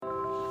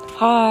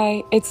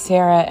Hi, it's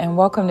Sarah, and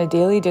welcome to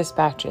Daily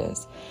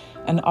Dispatches,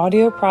 an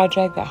audio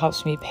project that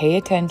helps me pay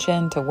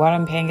attention to what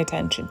I'm paying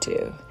attention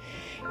to.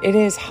 It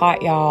is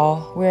hot,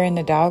 y'all. We're in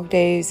the dog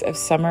days of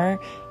summer.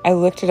 I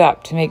looked it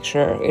up to make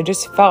sure. It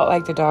just felt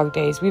like the dog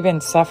days. We've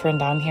been suffering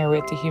down here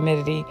with the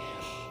humidity,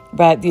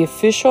 but the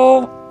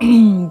official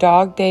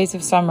dog days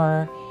of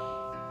summer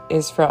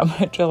is from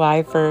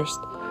July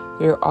 1st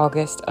through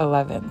August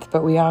 11th,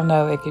 but we all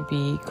know it could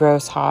be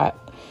gross hot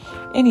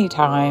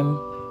anytime.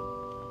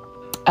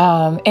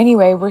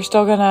 Anyway, we're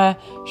still gonna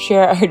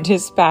share our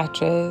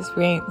dispatches.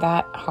 We ain't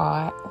that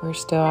hot. We're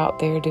still out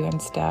there doing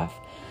stuff.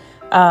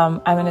 I'm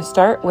gonna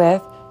start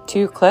with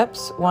 2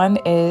 clips. One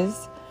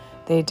is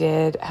they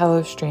did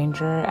Hello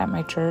Stranger at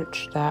my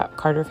church, that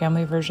Carter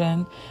family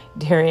version,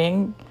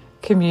 during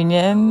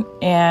communion,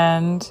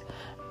 and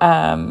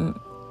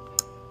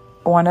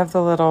one of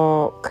the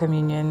little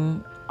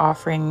communion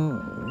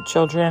offering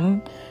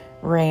children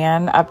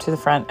ran up to the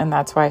front, and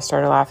that's why I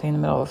started laughing in the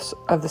middle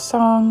of the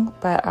song.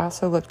 But I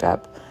also looked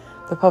up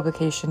the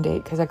publication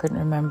date because I couldn't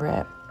remember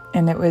it,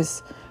 and it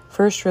was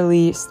first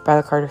released by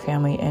the Carter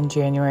family in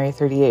January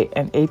 38,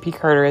 and A.P.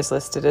 Carter is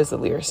listed as a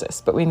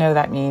lyricist, but we know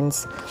that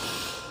means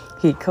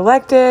he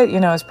collected,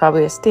 it's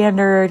probably a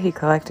standard. He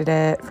collected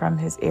it from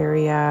his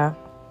area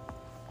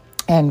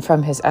and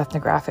from his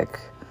ethnographic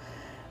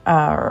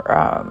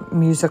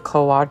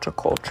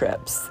musicological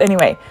trips.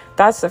 Anyway,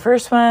 that's the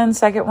first one.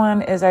 Second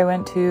one is I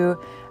went to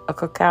a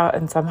cookout,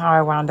 and somehow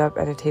I wound up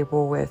at a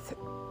table with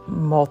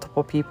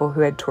multiple people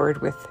who had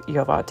toured with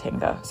Yola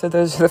Tenga. So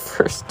those are the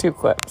first 2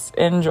 clips.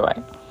 Enjoy.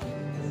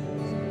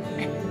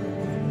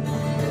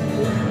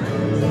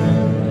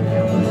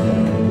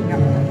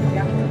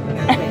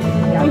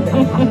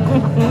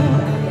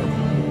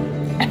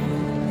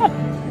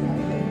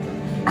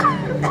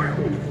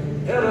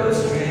 Hello,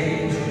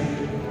 stranger.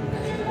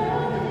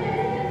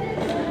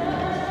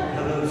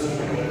 Hello,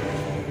 stranger.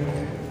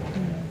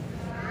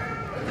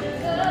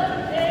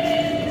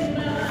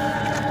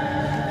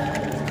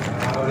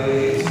 How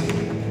they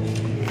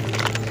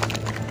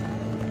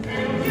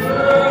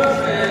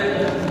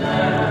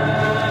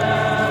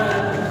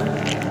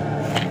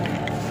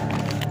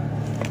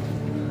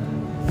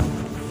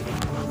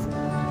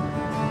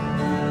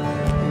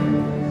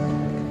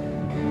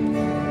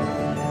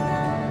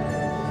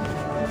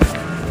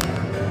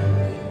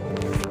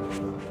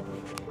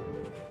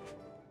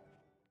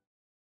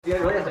You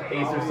really have to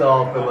pace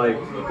yourself, and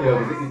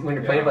when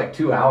you're playing for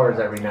 2 hours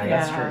every night.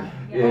 Yeah. That's true.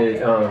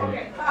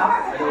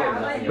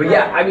 But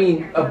yeah, I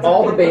mean, of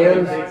all the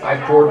bands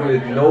I've toured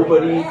with,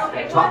 nobody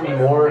taught me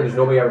more, and there's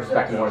nobody I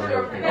respect more than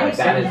those people. Like,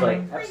 that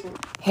is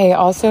Hey,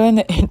 also in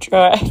the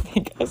intro, I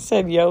think I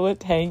said Yola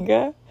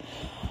Tenga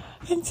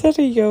instead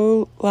of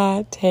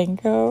Yola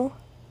Tango.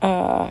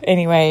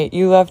 Anyway,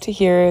 you love to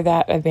hear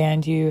that a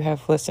band you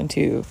have listened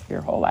to your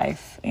whole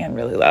life and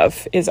really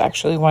love is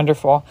actually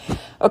wonderful.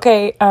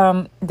 Okay,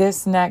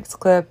 this next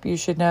clip, you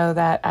should know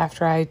that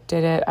after I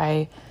did it,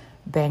 I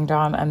banged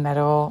on a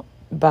metal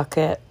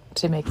bucket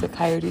to make the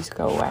coyotes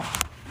go away.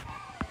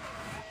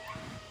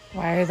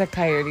 Why are the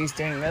coyotes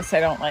doing this? I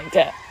don't like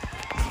it.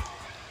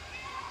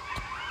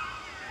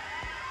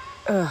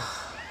 Ugh.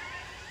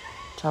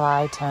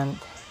 July 10th.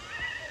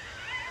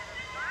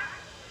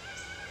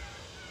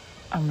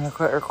 I'm going to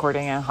quit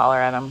recording and holler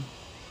at them.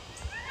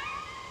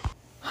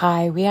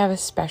 Hi, we have a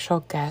special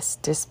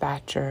guest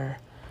dispatcher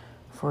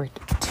for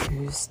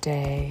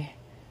Tuesday,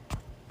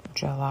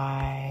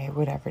 July,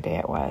 whatever day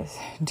it was.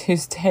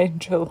 Tuesday,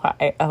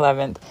 July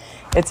 11th.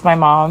 It's my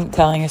mom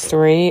telling a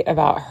story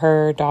about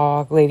her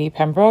dog, Lady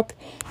Pembroke,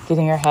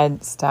 getting her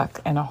head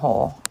stuck in a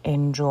hole.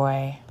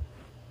 Enjoy.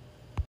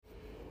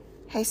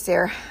 Hey,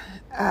 Sarah.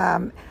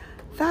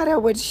 Thought I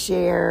would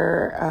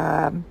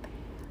share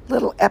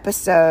little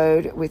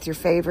episode with your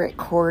favorite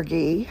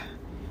corgi.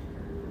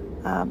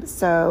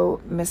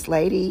 So Miss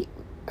Lady,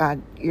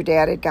 your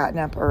dad had gotten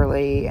up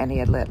early, and he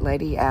had let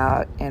Lady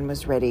out and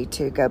was ready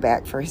to go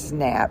back for his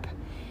nap.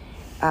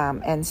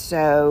 And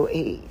so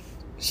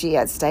she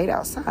had stayed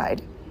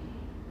outside,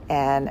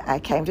 and I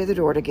came to the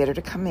door to get her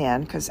to come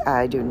in because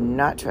I do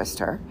not trust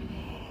her.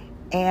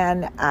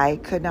 And I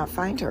could not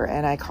find her,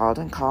 and I called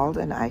and called,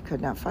 and I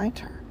could not find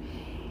her.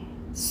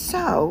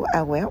 So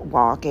I went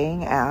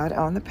walking out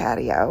on the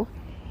patio,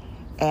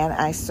 and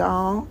I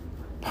saw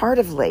part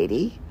of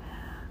Lady.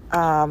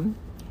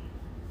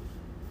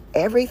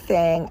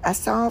 Everything I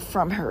saw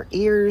from her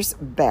ears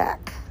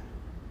back,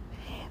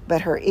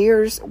 but her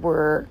ears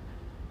were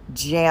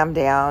jammed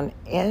down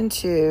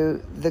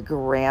into the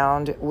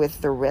ground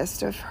with the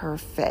rest of her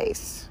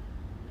face.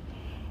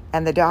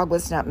 And the dog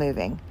was not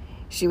moving.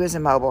 She was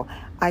immobile.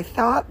 I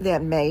thought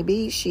that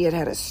maybe she had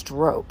had a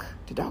stroke.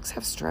 Do dogs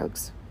have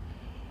strokes?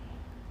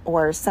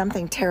 Or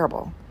something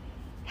terrible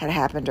had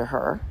happened to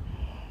her.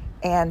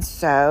 And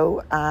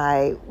so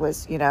I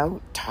was,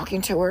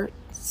 talking to her,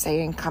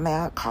 saying, come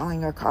out,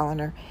 calling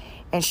her,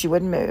 and she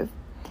wouldn't move.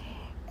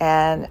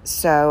 And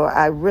so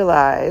I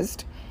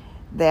realized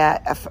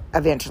that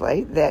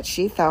eventually that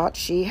she thought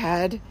she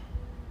had,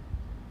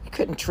 you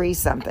couldn't tree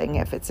something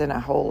if it's in a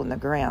hole in the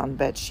ground,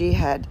 but she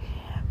had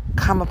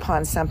come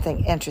upon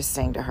something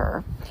interesting to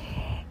her.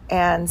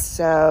 And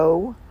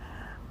so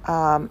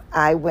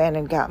I went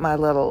and got my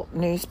little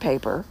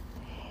newspaper,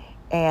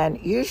 and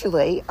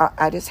usually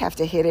I just have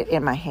to hit it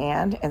in my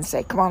hand and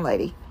say, "Come on,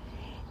 lady,"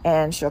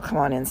 and she'll come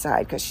on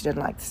inside because she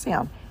didn't like the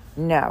sound.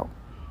 No,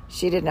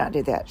 she did not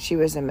do that. She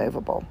was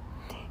immovable.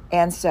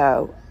 And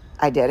so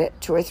I did it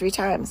 2 or 3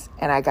 times,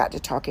 and I got to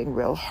talking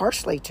real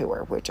harshly to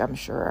her, which I'm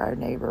sure our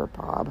neighbor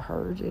Bob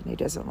heard, and he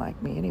doesn't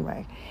like me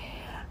anyway.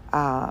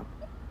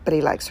 But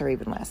he likes her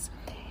even less.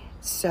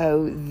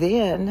 So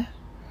then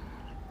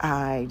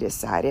I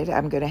decided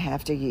I'm going to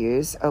have to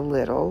use a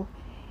little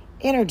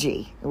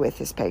energy with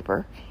this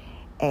paper,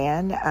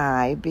 and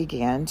I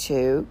began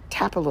to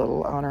tap a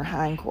little on her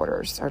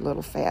hindquarters, her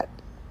little fat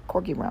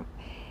corgi rump.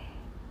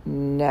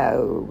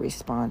 No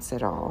response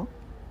at all.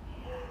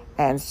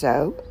 And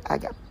so I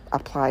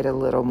applied a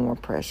little more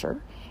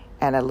pressure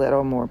and a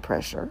little more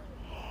pressure.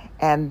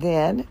 And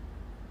then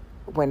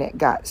when it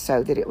got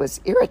so that it was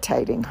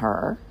irritating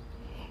her,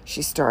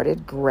 she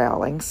started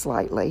growling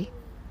slightly,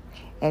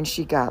 and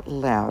she got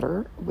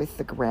louder with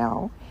the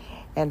growl.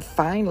 And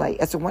finally,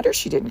 it's a wonder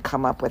she didn't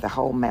come up with a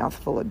whole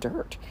mouthful of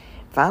dirt.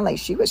 Finally,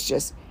 she was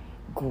just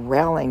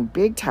growling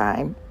big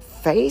time,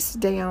 face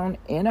down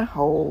in a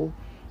hole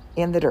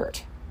in the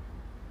dirt.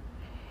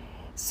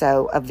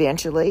 So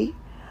eventually,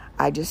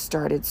 I just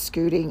started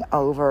scooting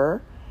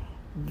over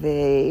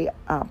the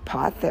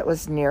pot that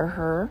was near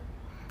her,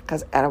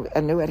 because I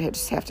knew I'd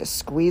just have to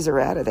squeeze her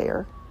out of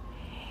there,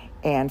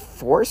 and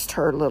forced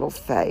her little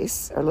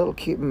face, her little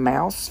cute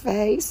mouse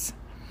face,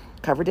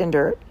 covered in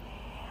dirt,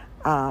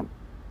 out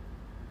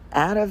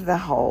of the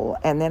hole.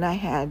 And then I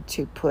had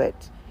to put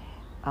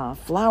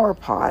flower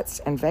pots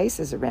and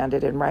vases around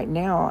it. And right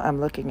now I'm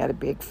looking at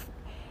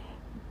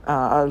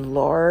a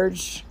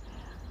large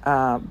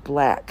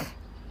black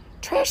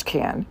trash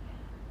can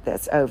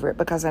that's over it,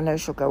 because I know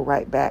she'll go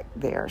right back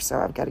there. So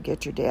I've got to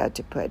get your dad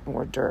to put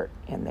more dirt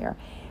in there.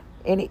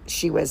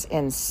 She was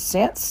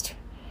incensed.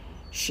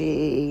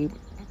 She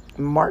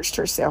marched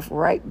herself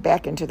right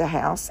back into the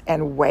house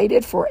and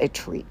waited for a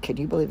treat. Can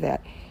you believe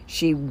that?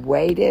 She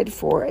waited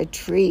for a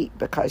treat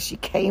because she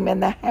came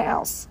in the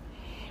house,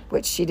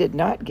 which she did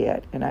not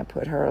get. And I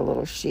put her a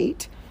little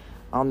sheet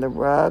on the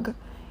rug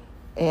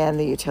in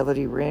the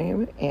utility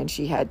room, and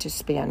she had to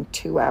spend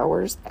 2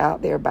 hours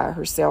out there by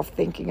herself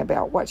thinking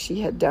about what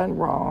she had done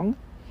wrong,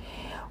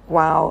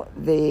 while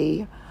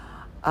the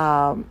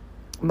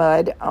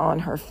mud on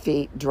her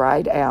feet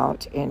dried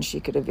out and she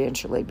could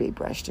eventually be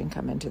brushed and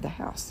come into the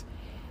house.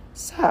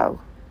 So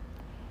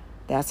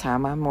that's how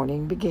my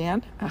morning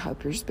began. I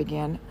hope yours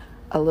began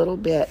a little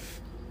bit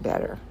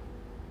better.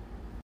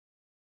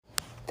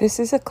 This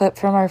is a clip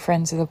from our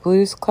Friends of the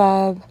Blues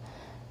Club.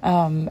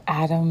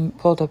 Adam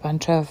pulled a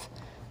bunch of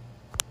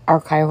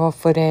archival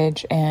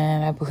footage,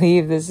 and I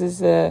believe this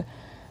is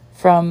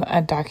from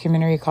a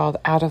documentary called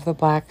Out of the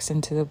Blacks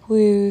into the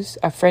Blues,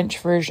 a French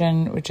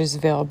version, which is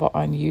available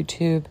on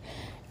YouTube.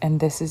 And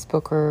this is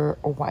Booker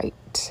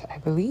White, I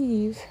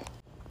believe.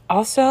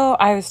 Also,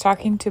 I was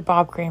talking to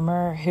Bob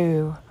Kramer,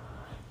 who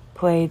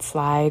played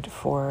slide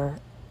for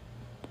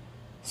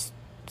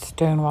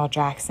Stonewall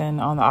Jackson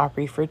on the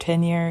Opry for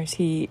 10 years.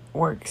 He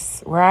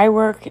works where I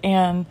work,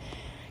 and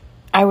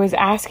I was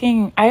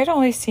asking, I had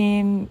only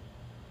seen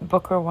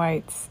Booker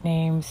White's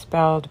name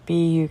spelled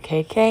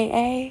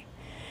Bukka,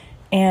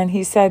 and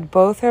he said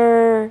both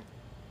are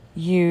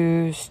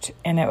used,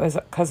 and it was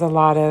because a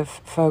lot of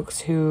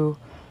folks who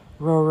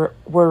were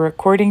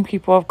recording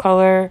people of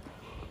color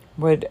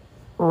would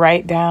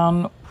write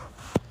down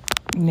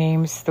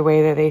names the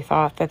way that they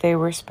thought that they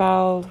were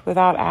spelled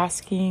without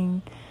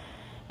asking,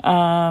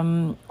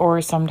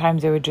 or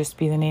sometimes it would just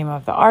be the name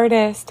of the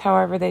artist,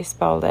 however they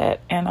spelled it,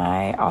 and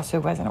I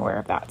also wasn't aware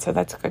of that, so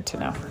that's good to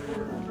know.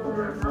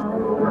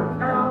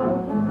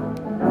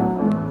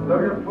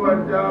 Looking for a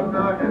job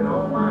knocking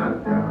on my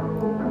door.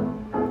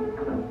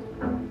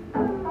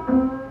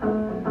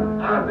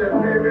 I said,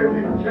 baby, if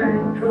you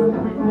change clothes,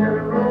 we can get a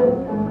roll.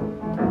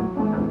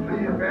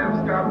 Please, ma'am,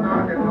 stop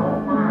knocking on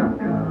my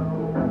door.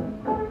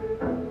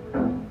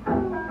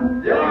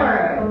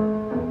 Yeah!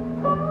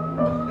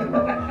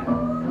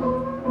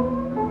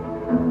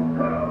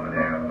 Lord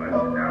have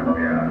mercy, now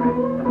be out of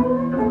here.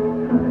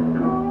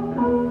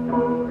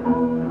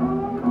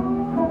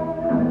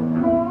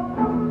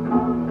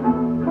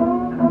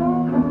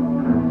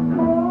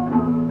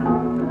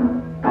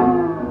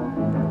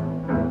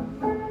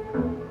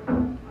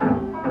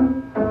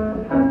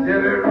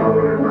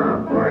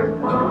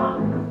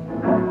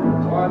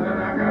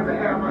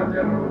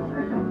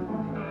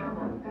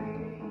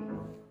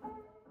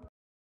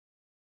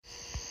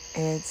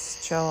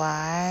 It's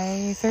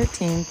July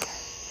 13th.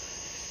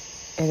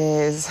 It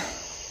is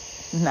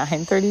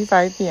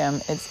 9:35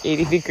 p.m. It's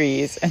 80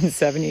 degrees and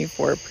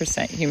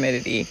 74%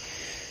 humidity.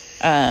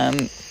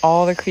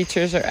 All the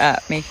creatures are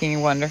up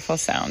making wonderful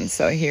sounds.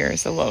 So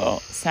here's a little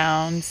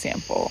sound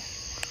sample.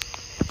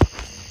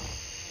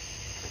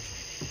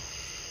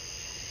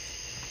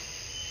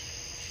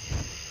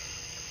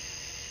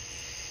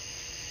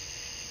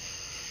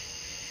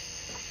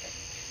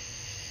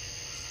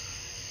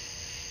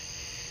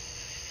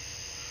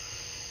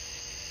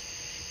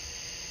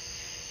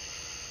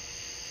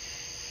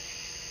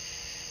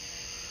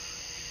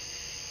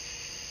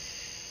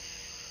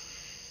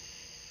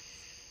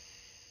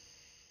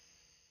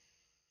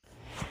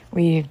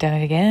 We've done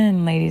it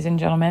again, ladies and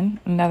gentlemen.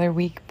 Another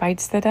week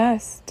bites the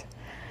dust.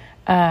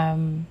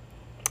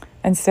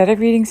 Instead of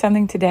reading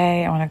something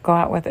today, I want to go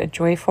out with a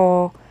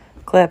joyful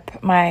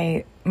clip.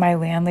 My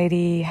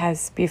landlady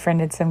has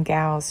befriended some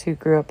gals who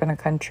grew up in a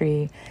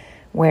country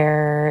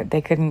where they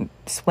couldn't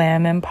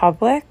swim in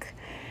public.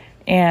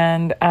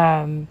 And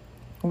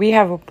we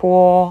have a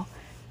pool,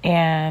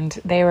 and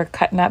they were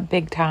cutting up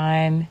big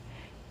time.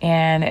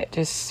 And it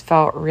just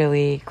felt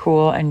really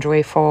cool and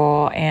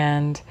joyful.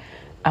 And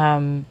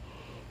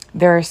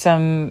there are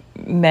some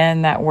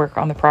men that work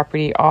on the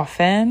property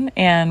often,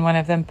 and one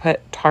of them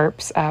put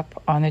tarps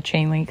up on the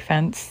chain link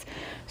fence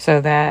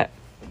so that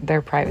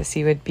their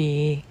privacy would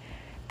be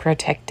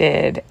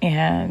protected.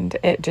 And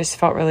it just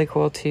felt really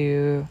cool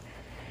to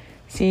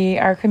see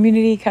our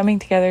community coming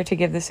together to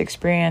give this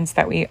experience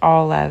that we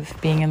all love,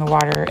 being in the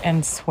water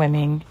and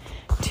swimming,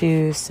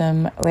 to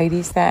some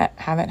ladies that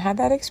haven't had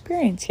that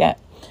experience yet.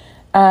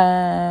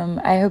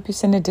 I hope you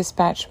send a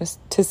dispatch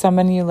to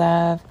someone you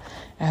love.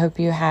 I hope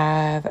you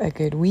have a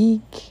good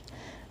week.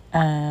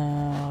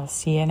 I'll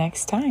see you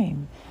next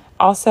time.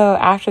 Also,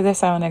 after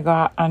this, I want to go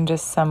out on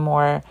just some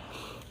more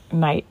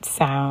night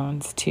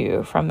sounds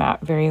too from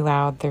that very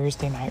loud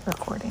Thursday night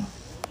recording.